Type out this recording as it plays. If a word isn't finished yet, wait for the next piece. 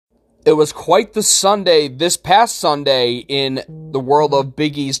It was quite the Sunday, this past Sunday, in the world of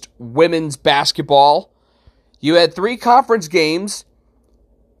Big East women's basketball. You had 3 conference games.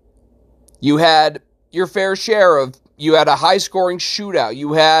 You had your fair share of, you had a high-scoring shootout.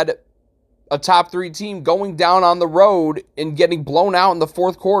 You had a top 3 team going down on the road and getting blown out in the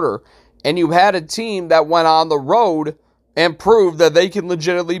fourth quarter. And you had a team that went on the road and proved that they can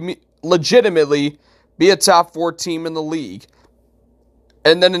legitimately be a top 4 team in the league.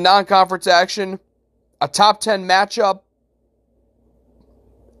 And then in non-conference action, a top 10 matchup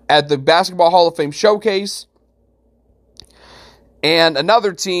at the Basketball Hall of Fame Showcase. And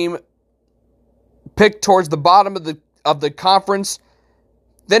another team picked towards the bottom of the conference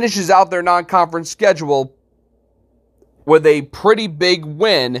finishes out their non-conference schedule with a pretty big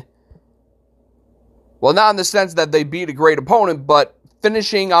win. Well, not in the sense that they beat a great opponent, but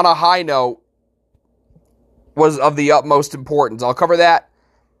finishing on a high note was of the utmost importance. I'll cover that.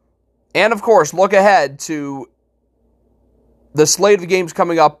 And, of course, look ahead to the slate of games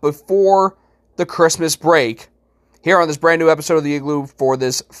coming up before the Christmas break here on this brand new episode of The Igloo for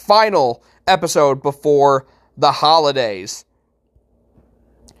this final episode before the holidays.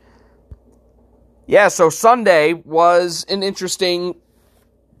 Yeah, so Sunday was an interesting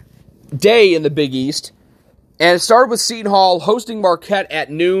day in the Big East. And it started with Seton Hall hosting Marquette at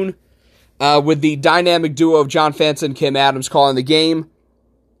noon with the dynamic duo of John Fanta and Kim Adams calling the game.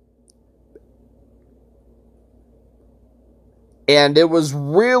 And it was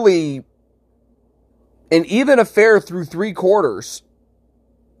really an even affair through 3 quarters.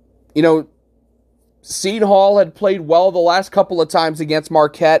 You know, Seton Hall had played well the last couple of times against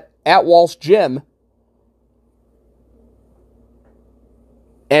Marquette at Walsh Gym.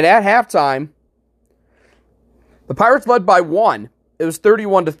 And at halftime, the Pirates led by 1. It was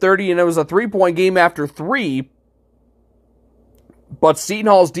 31-30, and it was a 3-point game after 3. But Seton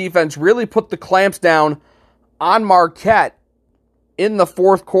Hall's defense really put the clamps down on Marquette in the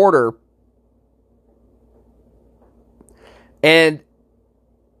fourth quarter. And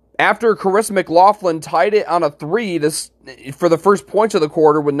after Carissa McLaughlin tied it on a 3 for the first points of the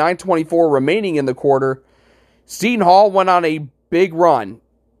quarter with 9:24 remaining in the quarter, Seton Hall went on a big run.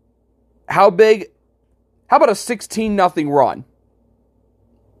 How big? How about a 16-0 run?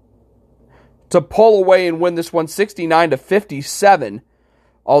 To pull away and win this one 69-57.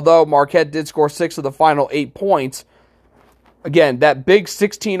 Although Marquette did score 6 of the final 8 points. Again, that big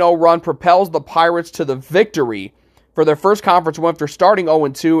 16-0 run propels the Pirates to the victory for their first conference win after starting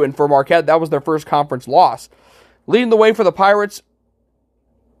 0-2, and for Marquette, that was their first conference loss. Leading the way for the Pirates,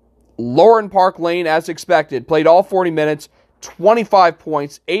 Lauren Park Lane, as expected, played all 40 minutes, 25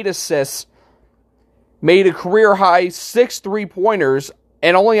 points, 8 assists, made a career-high 6 3-pointers,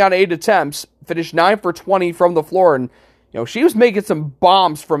 and only on 8 attempts, finished 9 for 20 from the floor, and she was making some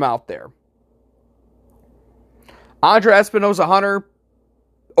bombs from out there. Andra Espinoza-Hunter,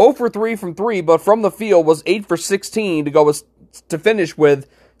 0 for 3 from 3, but from the field was 8 for 16 to finish with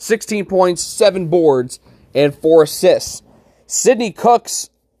 16 points, 7 boards, and 4 assists. Sydney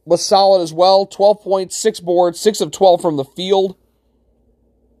Cooks was solid as well, 12 points, 6 boards, 6 of 12 from the field.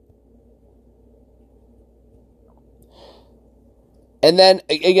 And then,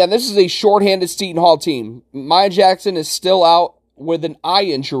 again, this is a shorthanded Seton Hall team. Maya Jackson is still out with an eye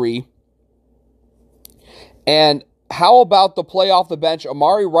injury. And how about the play off the bench?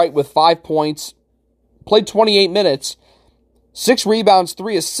 Amari Wright with 5 points, played 28 minutes, 6 rebounds,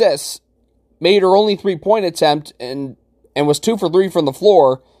 3 assists, made her only 3-point attempt, and was 2 for 3 from the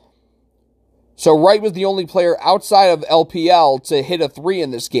floor. So Wright was the only player outside of LPL to hit a 3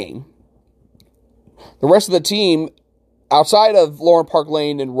 in this game. The rest of the team, outside of Lauren Park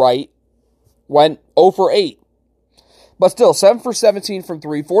Lane and Wright, went 0 for 8. But still, 7 for 17 from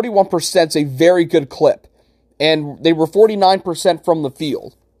 3, 41% is a very good clip. And they were 49% from the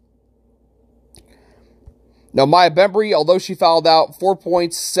field. Now, Maya Bembry, although she fouled out, 4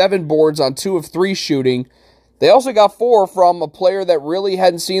 points, 7 boards on 2 of 3 shooting. They also got 4 from a player that really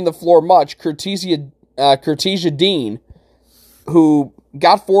hadn't seen the floor much, Curtesia Dean, who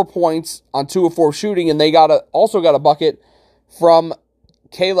got 4 points on 2 of 4 shooting, and they also got a bucket from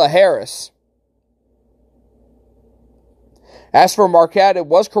Kayla Harris. As for Marquette, it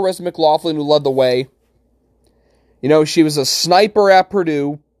was Carissa McLaughlin who led the way. She was a sniper at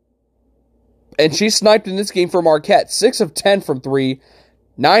Purdue, and she sniped in this game for Marquette. 6 of 10 from 3,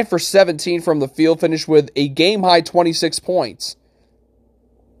 9 for 17 from the field, finished with a game-high 26 points.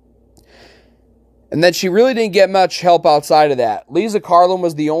 And then she really didn't get much help outside of that. Lisa Carlin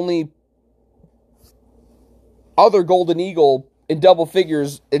was the only other Golden Eagle in double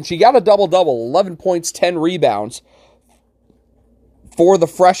figures, and she got a double-double, 11 points, 10 rebounds, for the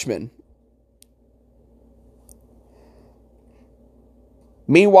freshman.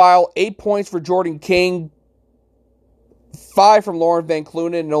 Meanwhile, 8 points for Jordan King, 5 from Lauren Van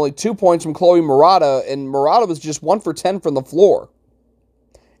Clunen, and only 2 points from Chloe Murata, and Murata was just 1 for 10 from the floor.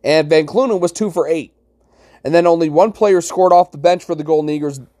 And Van Clunen was 2 for 8. And then only one player scored off the bench for the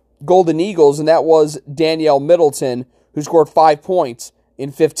Golden Eagles, and that was Danielle Middleton, who scored 5 points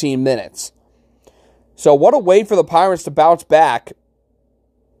in 15 minutes. So what a way for the Pirates to bounce back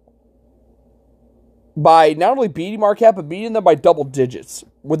by not only beating Marquette, but beating them by double digits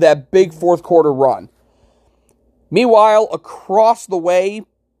with that big fourth quarter run. Meanwhile, across the way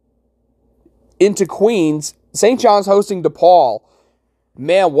into Queens, St. John's hosting DePaul.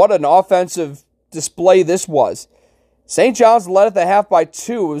 Man, what an offensive display this was. St. John's led at the half by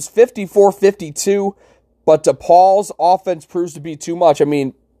 2. It was 54-52, but DePaul's offense proves to be too much. I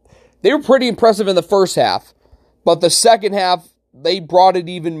mean, they were pretty impressive in the first half, but the second half, they brought it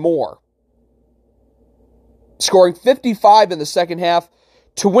even more. Scoring 55 in the second half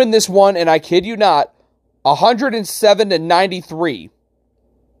to win this one, and I kid you not, 107-93.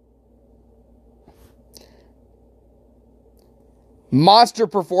 Monster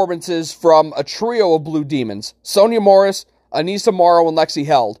performances from a trio of Blue Demons. Sonia Morris, Anissa Morrow, and Lexi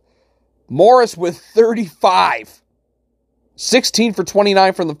Held. Morris with 35. 16 for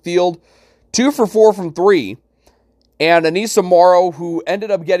 29 from the field. 2 for 4 from 3. And Anissa Morrow, who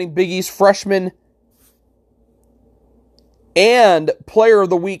ended up getting Big East Freshman and Player of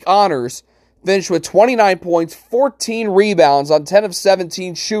the Week honors, finished with 29 points, 14 rebounds on 10 of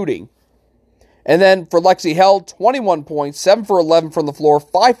 17 shooting. And then for Lexi Held, 21 points, 7 for 11 from the floor,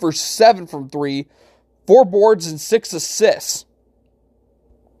 5 for 7 from 3, 4 boards and 6 assists.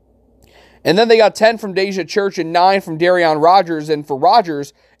 And then they got 10 from Deja Church and 9 from Darion Rogers. And for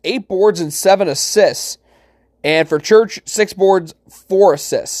Rogers, 8 boards and 7 assists. And for Church, 6 boards, 4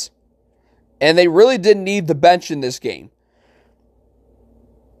 assists. And they really didn't need the bench in this game.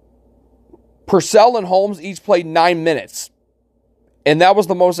 Purcell and Holmes each played 9 minutes. And that was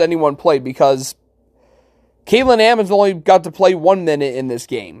the most anyone played because Caitlin Ammons only got to play 1 minute in this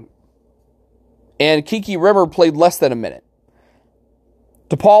game. And Kiki Rimmer played less than a minute.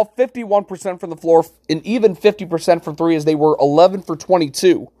 DePaul, 51% from the floor, and even 50% from 3 as they were 11 for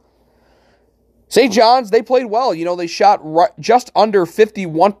 22. St. John's, they played well. You know, they shot just under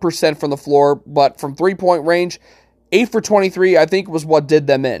 51% from the floor, but from 3-point range, 8 for 23, I think, was what did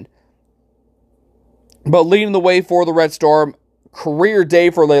them in. But leading the way for the Red Storm, career day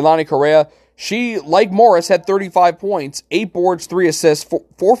for Leilani Correa. She, like Morris, had 35 points, 8 boards, 3 assists,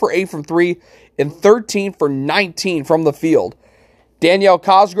 4 for 8 from 3, and 13 for 19 from the field. Danielle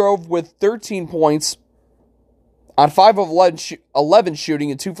Cosgrove with 13 points on 5 of 11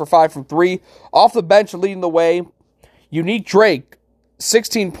 shooting and 2 for 5 from 3. Off the bench leading the way, Unique Drake,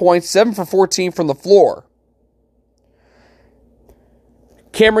 16 points, 7 for 14 from the floor.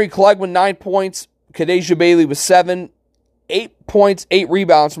 Camry Clegg with 9 points, Kadeja Bailey with 7, 8 points, 8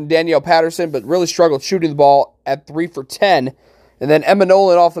 rebounds from Danielle Patterson, but really struggled shooting the ball at 3 for 10. And then Emma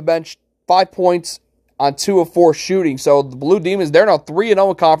Nolan off the bench, 5 points on 2 of 4 shooting. So the Blue Demons, they're now 3-0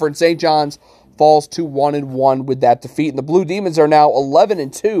 in conference. St. John's falls to 1-1 with that defeat. And the Blue Demons are now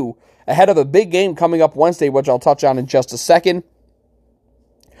 11-2 ahead of a big game coming up Wednesday, which I'll touch on in just a second.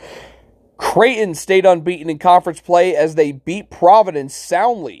 Creighton stayed unbeaten in conference play as they beat Providence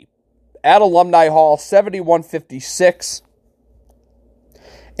soundly at Alumni Hall, 71-56.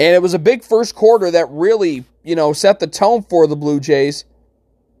 And it was a big first quarter that really, set the tone for the Blue Jays.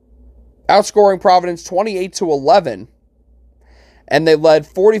 Outscoring Providence 28-11. And they led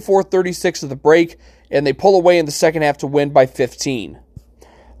 44-36 at the break, and they pull away in the second half to win by 15.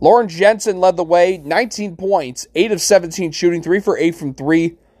 Lauren Jensen led the way, 19 points, 8 of 17 shooting, 3 for 8 from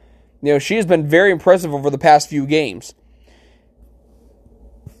 3. She has been very impressive over the past few games.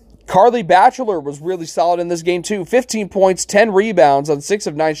 Carly Batchelor was really solid in this game too. 15 points, 10 rebounds on 6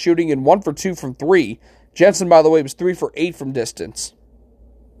 of 9 shooting, and 1 for 2 from 3. Jensen, by the way, was 3 for 8 from distance.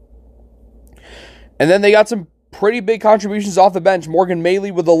 And then they got some pretty big contributions off the bench. Morgan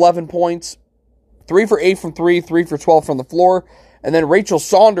Maley with 11 points, 3 for 8 from 3, 3 for 12 from the floor. And then Rachel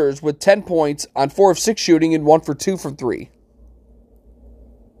Saunders with 10 points on 4 of 6 shooting and 1 for 2 from 3.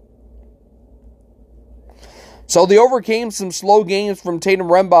 So they overcame some slow games from Tatum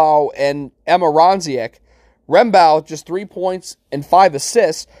Rembaugh and Emma Ronziek. Rembaugh just 3 points and 5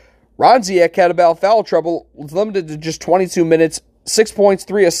 assists. Ronziek had about foul trouble, was limited to just 22 minutes, 6 points,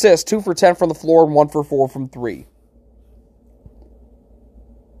 3 assists, 2 for 10 from the floor, and 1 for 4 from 3.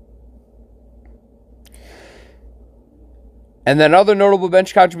 And then other notable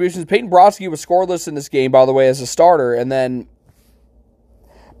bench contributions. Peyton Brodsky was scoreless in this game, by the way, as a starter. And then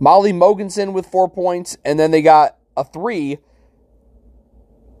Molly Mogensen with 4 points, and then they got a 3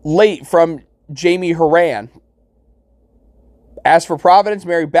 late from Jamie Horan. As for Providence,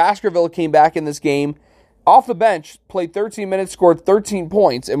 Mary Baskerville came back in this game off the bench, played 13 minutes, scored 13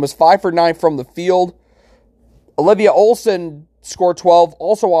 points, and was 5 for 9 from the field. Olivia Olson scored 12,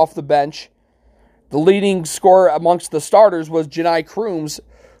 also off the bench. The leading scorer amongst the starters was Janai Crooms,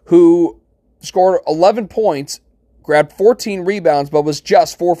 who scored 11 points, grabbed 14 rebounds, but was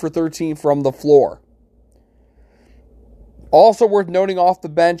just 4 for 13 from the floor. Also worth noting off the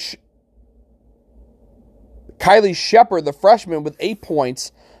bench, Kylie Shepard, the freshman, with 8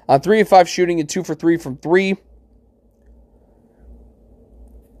 points on 3 of 5 shooting and 2 for 3 from 3.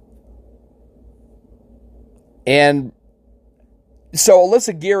 And so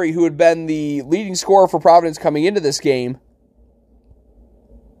Alyssa Geary, who had been the leading scorer for Providence coming into this game,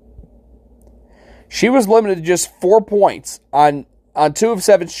 she was limited to just 4 points on 2 of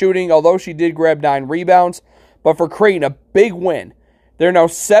 7 shooting, although she did grab 9 rebounds. But for Creighton, a big win. They're now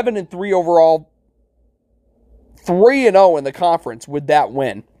 7-3 overall, 3-0 in the conference with that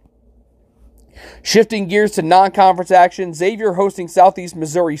win. Shifting gears to non-conference action, Xavier hosting Southeast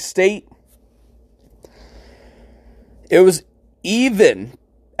Missouri State. It was even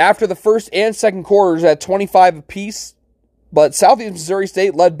after the first and second quarters at 25 apiece, but Southeast Missouri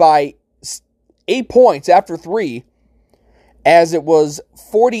State led by 8 points after 3, as it was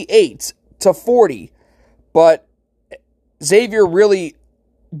 48-40. But Xavier really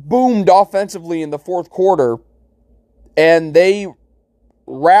boomed offensively in the fourth quarter, and they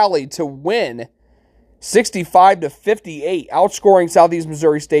rallied to win 65-58, outscoring Southeast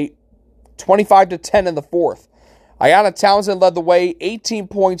Missouri State 25-10 in the fourth. Ayanna Townsend led the way, 18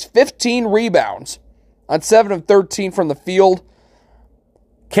 points, 15 rebounds on 7 of 13 from the field.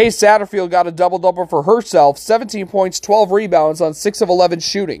 Kay Satterfield got a double-double for herself, 17 points, 12 rebounds on 6 of 11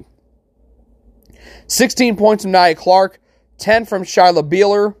 shooting. 16 points from Nia Clark, 10 from Shyla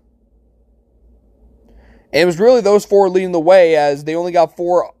Beeler. And it was really those 4 leading the way, as they only got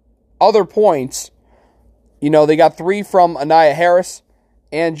 4 other points. They got 3 from Anaya Harris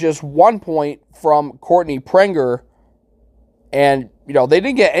and just 1 point from Courtney Prenger. And, they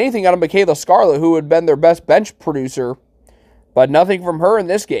didn't get anything out of Michaela Scarlett, who had been their best bench producer, but nothing from her in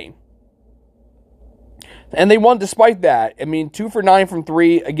this game. And they won despite that. 2 for 9 from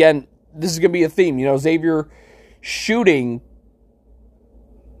 3. Again, this is going to be a theme. Xavier shooting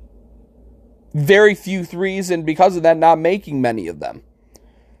very few threes, and because of that, not making many of them.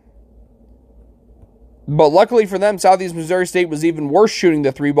 But luckily for them, Southeast Missouri State was even worse shooting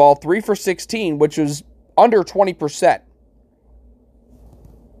the 3 ball, 3 for 16, which was under 20%.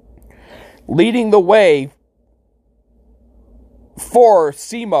 Leading the way for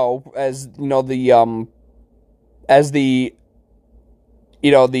SEMO, as the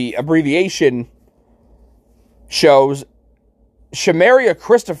abbreviation shows, Shamaria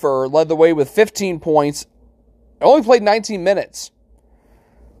Christopher led the way with 15 points. Only played 19 minutes.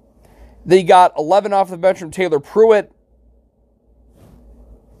 They got 11 off the bench from Taylor Pruitt,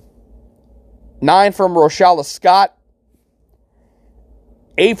 9 from Rochella Scott,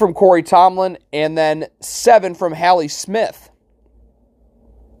 8 from Corey Tomlin, and then 7 from Hallie Smith.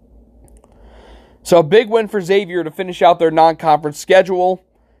 So a big win for Xavier to finish out their non-conference schedule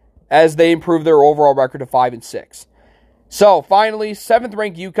as they improve their overall record to 5-6. So finally,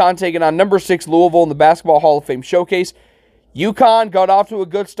 7th-ranked UConn taking on number 6 Louisville in the Basketball Hall of Fame Showcase. UConn got off to a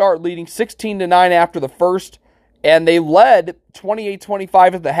good start, leading 16-9 after the first, and they led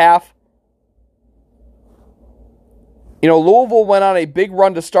 28-25 at the half. Louisville went on a big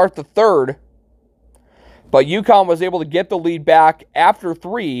run to start the third, but UConn was able to get the lead back after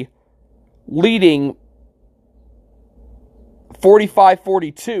 3, leading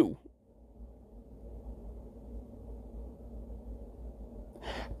 45-42.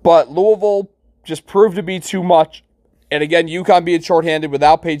 But Louisville just proved to be too much. And again, UConn being shorthanded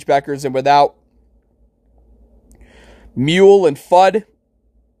without Paige Beckers and without Mule and Fudd.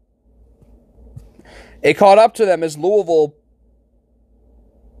 It caught up to them as Louisville,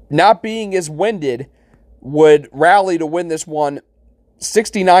 not being as winded, would rally to win this one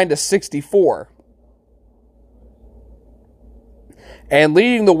 69-64. And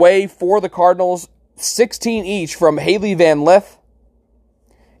leading the way for the Cardinals, 16 each from Haley Van Lith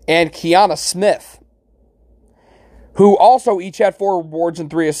and Kiana Smith, who also each had 4 boards and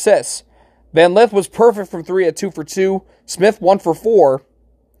 3 assists. Van Lith was perfect from 3 at 2 for 2. Smith 1 for 4.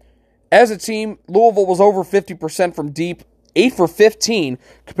 As a team, Louisville was over 50% from deep, 8 for 15,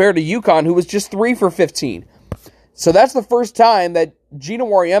 compared to UConn, who was just 3 for 15. So that's the first time that Gina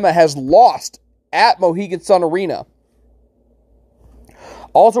Wariema has lost at Mohegan Sun Arena.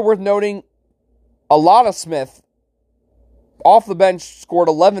 Also worth noting, Alana Smith, off the bench, scored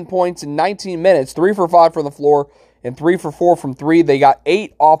 11 points in 19 minutes, 3 for 5 from the floor, and 3 for 4 from 3. They got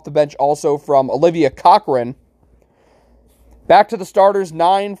 8 off the bench also from Olivia Cochran. Back to the starters,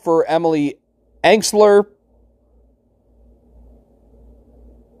 9 for Emily Engsler,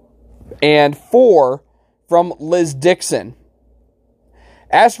 and 4 from Liz Dixon.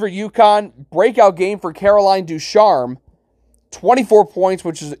 As for UConn, breakout game for Caroline Ducharme. 24 points,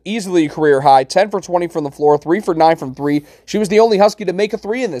 which is easily a career high. 10 for 20 from the floor, 3 for 9 from 3. She was the only Husky to make a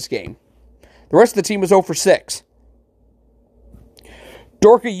 3 in this game. The rest of the team was 0 for 6.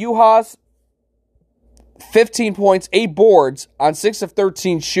 Dorka Juhas, 15 points, 8 boards on 6 of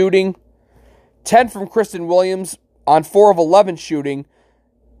 13 shooting. 10 from Kristen Williams on 4 of 11 shooting.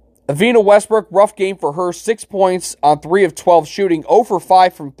 Avina Westbrook, rough game for her, 6 points on 3 of 12 shooting, 0 for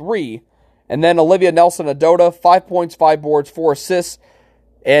 5 from 3. And then Olivia Nelson-Adota, 5 points, 5 boards, 4 assists,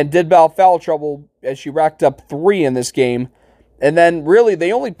 and did battle foul trouble as she racked up 3 in this game. And then really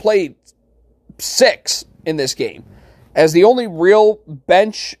they only played 6 in this game, as the only real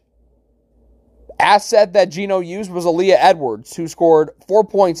bench asset that Gino used was Aaliyah Edwards, who scored 4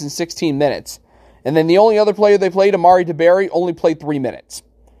 points in 16 minutes. And then the only other player they played, Amari DeBerry, only played 3 minutes.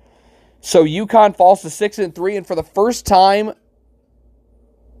 So UConn falls to 6-3, and for the first time,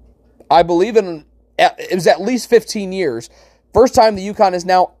 I believe it was at least 15 years, first time the UConn is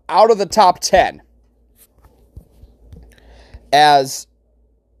now out of the top 10. As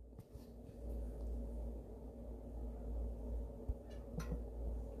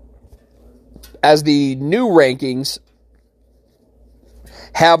the new rankings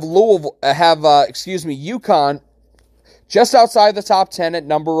have UConn just outside the top 10 at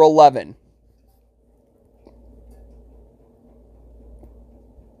number 11.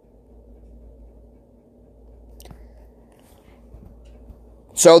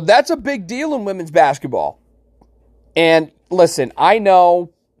 So that's a big deal in women's basketball. And listen, I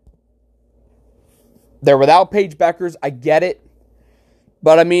know they're without Paige Beckers. I get it.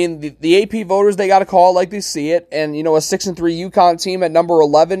 But, I mean, the AP voters, they got to call it like they see it. And, you know, a 6-3 UConn team at number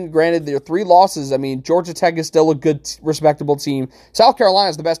 11, granted, their 3 losses. I mean, Georgia Tech is still a good, respectable team. South Carolina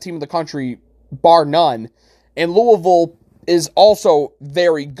is the best team in the country, bar none. And Louisville is also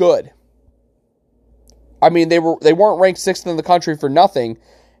very good. I mean, they weren't ranked 6th in the country for nothing.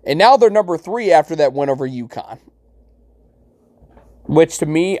 And now they're number 3 after that win over UConn. Which, to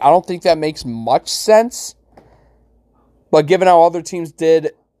me, I don't think that makes much sense. But given how other teams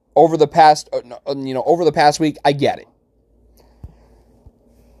did over the past week, I get it.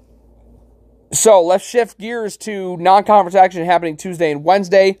 So let's shift gears to non-conference action happening Tuesday and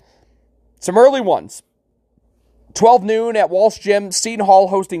Wednesday. Some early ones. 12 noon at Walsh Gym, Seton Hall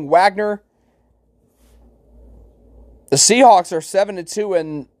hosting Wagner. The Seahawks are 7-2,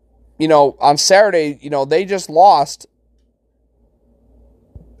 and on Saturday, they just lost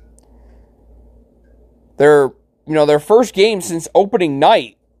their first game since opening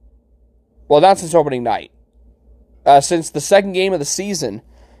night. Well, not since opening night. Since the second game of the season.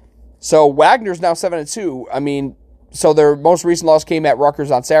 So Wagner's now 7-2. I mean, so their most recent loss came at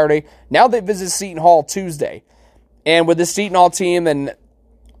Rutgers on Saturday. Now they visit Seton Hall Tuesday. And with this Seton Hall team, and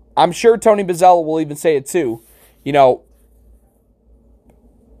I'm sure Tony Bozzella will even say it too,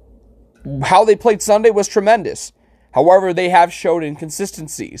 how they played Sunday was tremendous. However, they have showed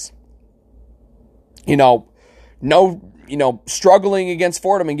inconsistencies. Struggling against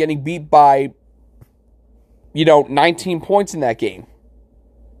Fordham and getting beat by, 19 points in that game.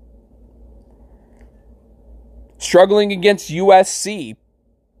 Struggling against USC.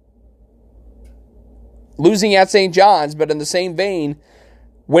 Losing at St. John's, but in the same vein,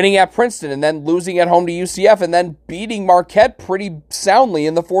 winning at Princeton and then losing at home to UCF and then beating Marquette pretty soundly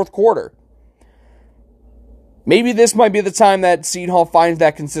in the fourth quarter. Maybe this might be the time that Seton Hall finds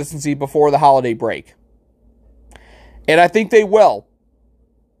that consistency before the holiday break. And I think they will.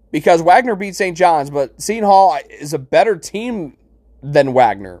 Because Wagner beat St. John's, but Seton Hall is a better team than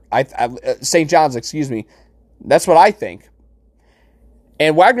Wagner. St. John's, excuse me. That's what I think.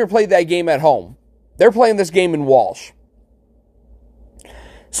 And Wagner played that game at home. They're playing this game in Walsh.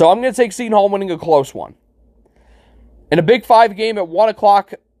 So I'm going to take Seton Hall winning a close one. In a Big 5 game at 1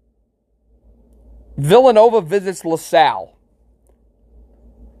 o'clock, Villanova visits LaSalle.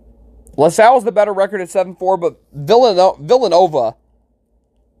 LaSalle is the better record at 7-4, but Villanova,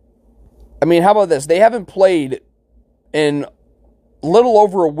 I mean, how about this? They haven't played in a little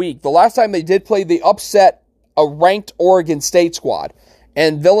over a week. The last time they did play, they upset a ranked Oregon State squad.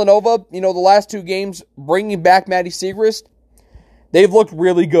 And Villanova, the last 2 games, bringing back Maddie Siegrist, they've looked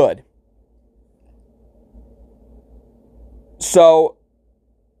really good. So,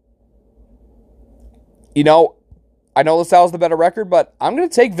 You know, I know LaSalle's the better record, but I'm going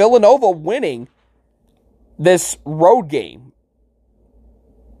to take Villanova winning this road game.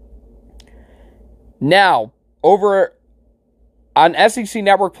 Now, over on SEC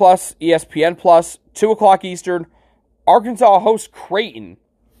Network Plus, ESPN Plus, 2 o'clock Eastern, Arkansas hosts Creighton.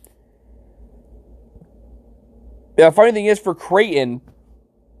 The funny thing is, for Creighton,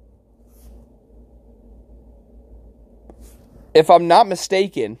 if I'm not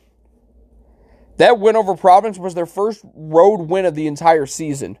mistaken, that win over Providence was their first road win of the entire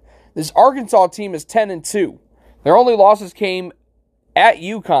season. This Arkansas team is 10-2. Their only losses came at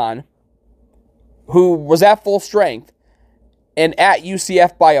UConn, who was at full strength, and at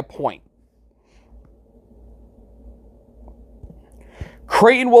UCF by a point.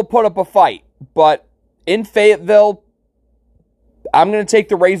 Creighton will put up a fight, but in Fayetteville, I'm going to take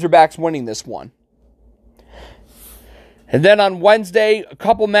the Razorbacks winning this one. And then on Wednesday, a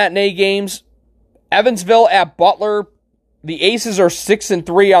couple matinee games. Evansville at Butler. The Aces are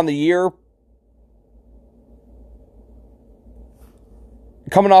 6-3 on the year.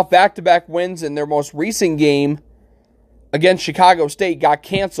 Coming off back-to-back wins, in their most recent game against Chicago State got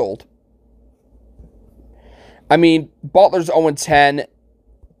canceled. I mean, Butler's 0-10.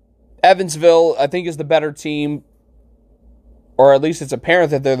 Evansville, I think, is the better team. Or at least it's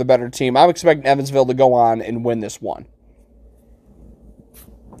apparent that they're the better team. I'm expecting Evansville to go on and win this one.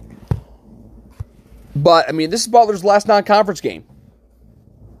 But, I mean, this is Butler's last non-conference game.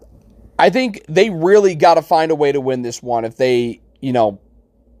 I think they really got to find a way to win this one if they,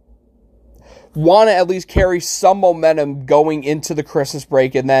 want to at least carry some momentum going into the Christmas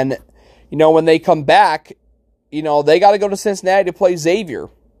break. And then, when they come back, they got to go to Cincinnati to play Xavier.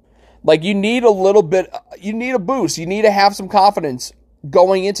 Like, you need a boost. You need to have some confidence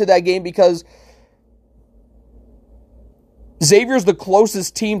going into that game because Xavier's the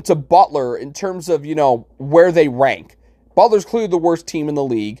closest team to Butler in terms of, where they rank. Butler's clearly the worst team in the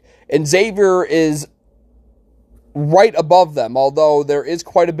league, and Xavier is right above them, although there is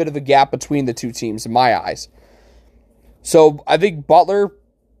quite a bit of a gap between the two teams in my eyes. So I think Butler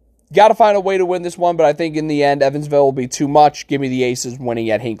got to find a way to win this one, but I think in the end, Evansville will be too much. Give me the Aces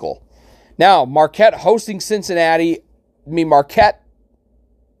winning at Hinkle. Now, Marquette hosting Cincinnati. Marquette,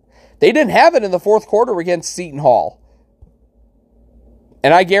 they didn't have it in the fourth quarter against Seton Hall.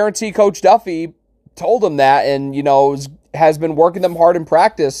 And I guarantee Coach Duffy told them that and, has been working them hard in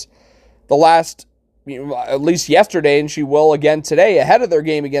practice the last, at least yesterday, and she will again today ahead of their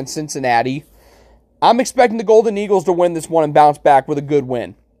game against Cincinnati. I'm expecting the Golden Eagles to win this one and bounce back with a good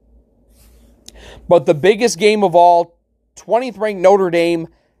win. But the biggest game of all, 20th ranked Notre Dame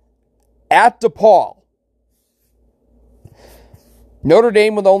at DePaul. Notre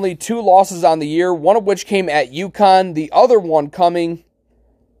Dame with only 2 losses on the year, one of which came at UConn, the other one coming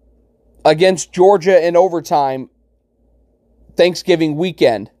against Georgia in overtime Thanksgiving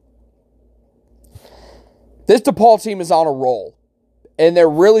weekend. This DePaul team is on a roll, and they're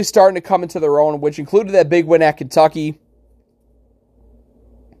really starting to come into their own, which included that big win at Kentucky.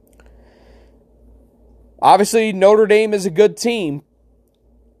 Obviously, Notre Dame is a good team,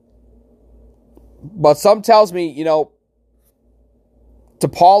 but some tells me,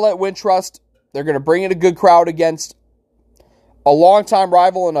 DePaul at Wintrust, they're going to bring in a good crowd against a longtime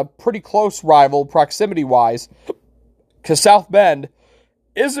rival and a pretty close rival proximity-wise, because South Bend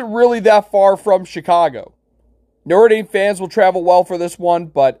isn't really that far from Chicago. Notre Dame fans will travel well for this one,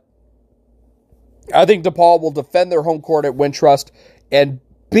 but I think DePaul will defend their home court at Wintrust and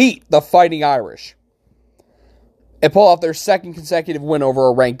beat the Fighting Irish and pull off their second consecutive win over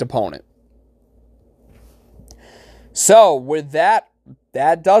a ranked opponent. So, with that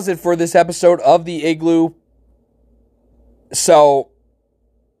does it for this episode of the Igloo. So,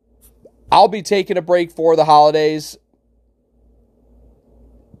 I'll be taking a break for the holidays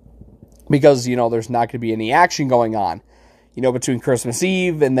because, there's not going to be any action going on, between Christmas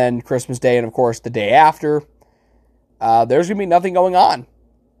Eve and then Christmas Day and, of course, the day after. There's going to be nothing going on.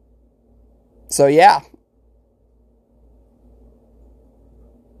 So, yeah.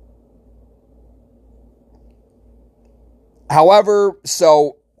 However,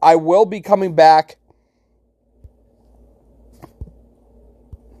 so I will be coming back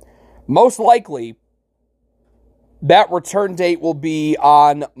most likely. That return date will be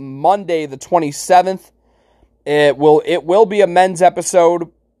on Monday the 27th. It will be a men's episode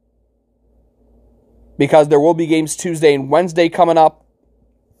because there will be games Tuesday and Wednesday coming up.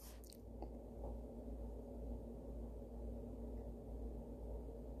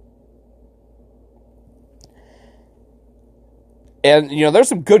 And, there's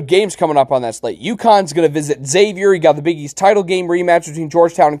some good games coming up on that slate. UConn's going to visit Xavier. You got the Big East title game rematch between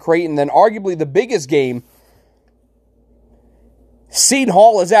Georgetown and Creighton. Then arguably the biggest game, Seton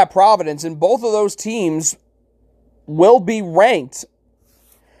Hall is at Providence. And both of those teams will be ranked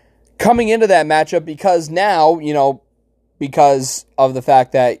coming into that matchup because now, because of the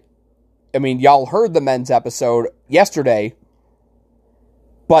fact that, y'all heard the men's episode yesterday.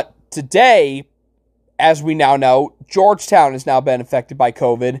 But today, as we now know, Georgetown has now been affected by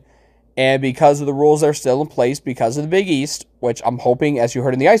COVID, and because of the rules that are still in place, because of the Big East, which I'm hoping, as you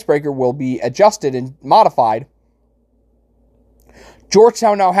heard in the icebreaker, will be adjusted and modified,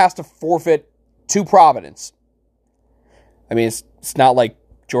 Georgetown now has to forfeit to Providence. It's not like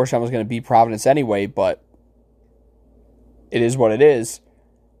Georgetown was going to beat Providence anyway, but it is what it is.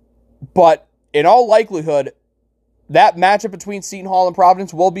 But in all likelihood, that matchup between Seton Hall and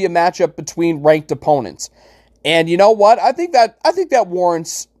Providence will be a matchup between ranked opponents. And you know what? I think that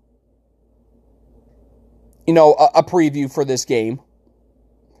warrants, a preview for this game.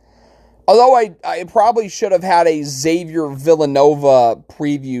 Although I probably should have had a Xavier Villanova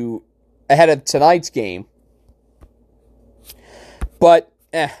preview ahead of tonight's game. But,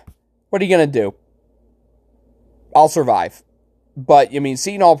 what are you going to do? I'll survive. But,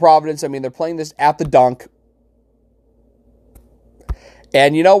 Seton Hall, Providence, they're playing this at the Dunk.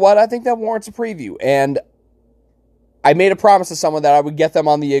 And you know what? I think that warrants a preview. And I made a promise to someone that I would get them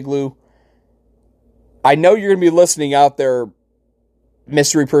on the Igloo. I know you're going to be listening out there,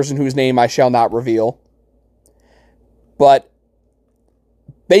 mystery person whose name I shall not reveal. But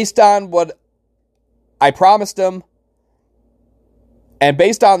based on what I promised him, and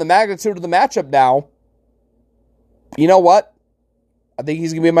based on the magnitude of the matchup now, you know what? I think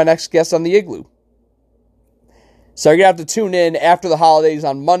he's going to be my next guest on the Igloo. So you're going to have to tune in after the holidays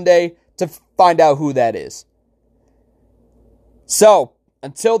on Monday to find out who that is. So,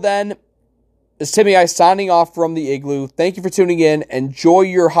 until then, it's Timmy I signing off from the Igloo. Thank you for tuning in. Enjoy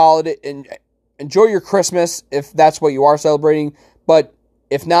your holiday and enjoy your Christmas if that's what you are celebrating. But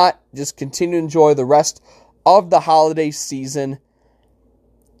if not, just continue to enjoy the rest of the holiday season.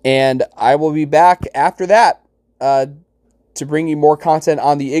 And I will be back after that to bring you more content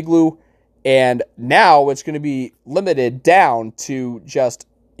on the Igloo. And now it's going to be limited down to just,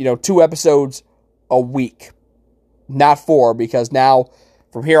 2 episodes a week. Not 4, because now,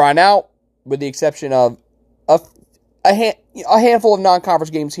 from here on out, with the exception of a handful of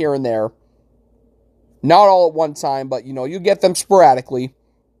non-conference games here and there, not all at one time, but, you get them sporadically.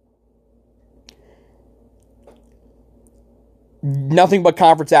 Nothing but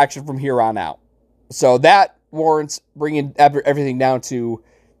conference action from here on out. So that warrants bringing everything down to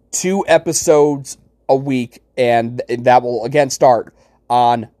 2 episodes a week, and that will again start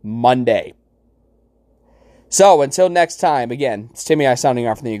on Monday. So until next time, again, it's Timmy I signing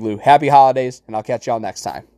off from the Igloo. Happy holidays, and I'll catch y'all next time.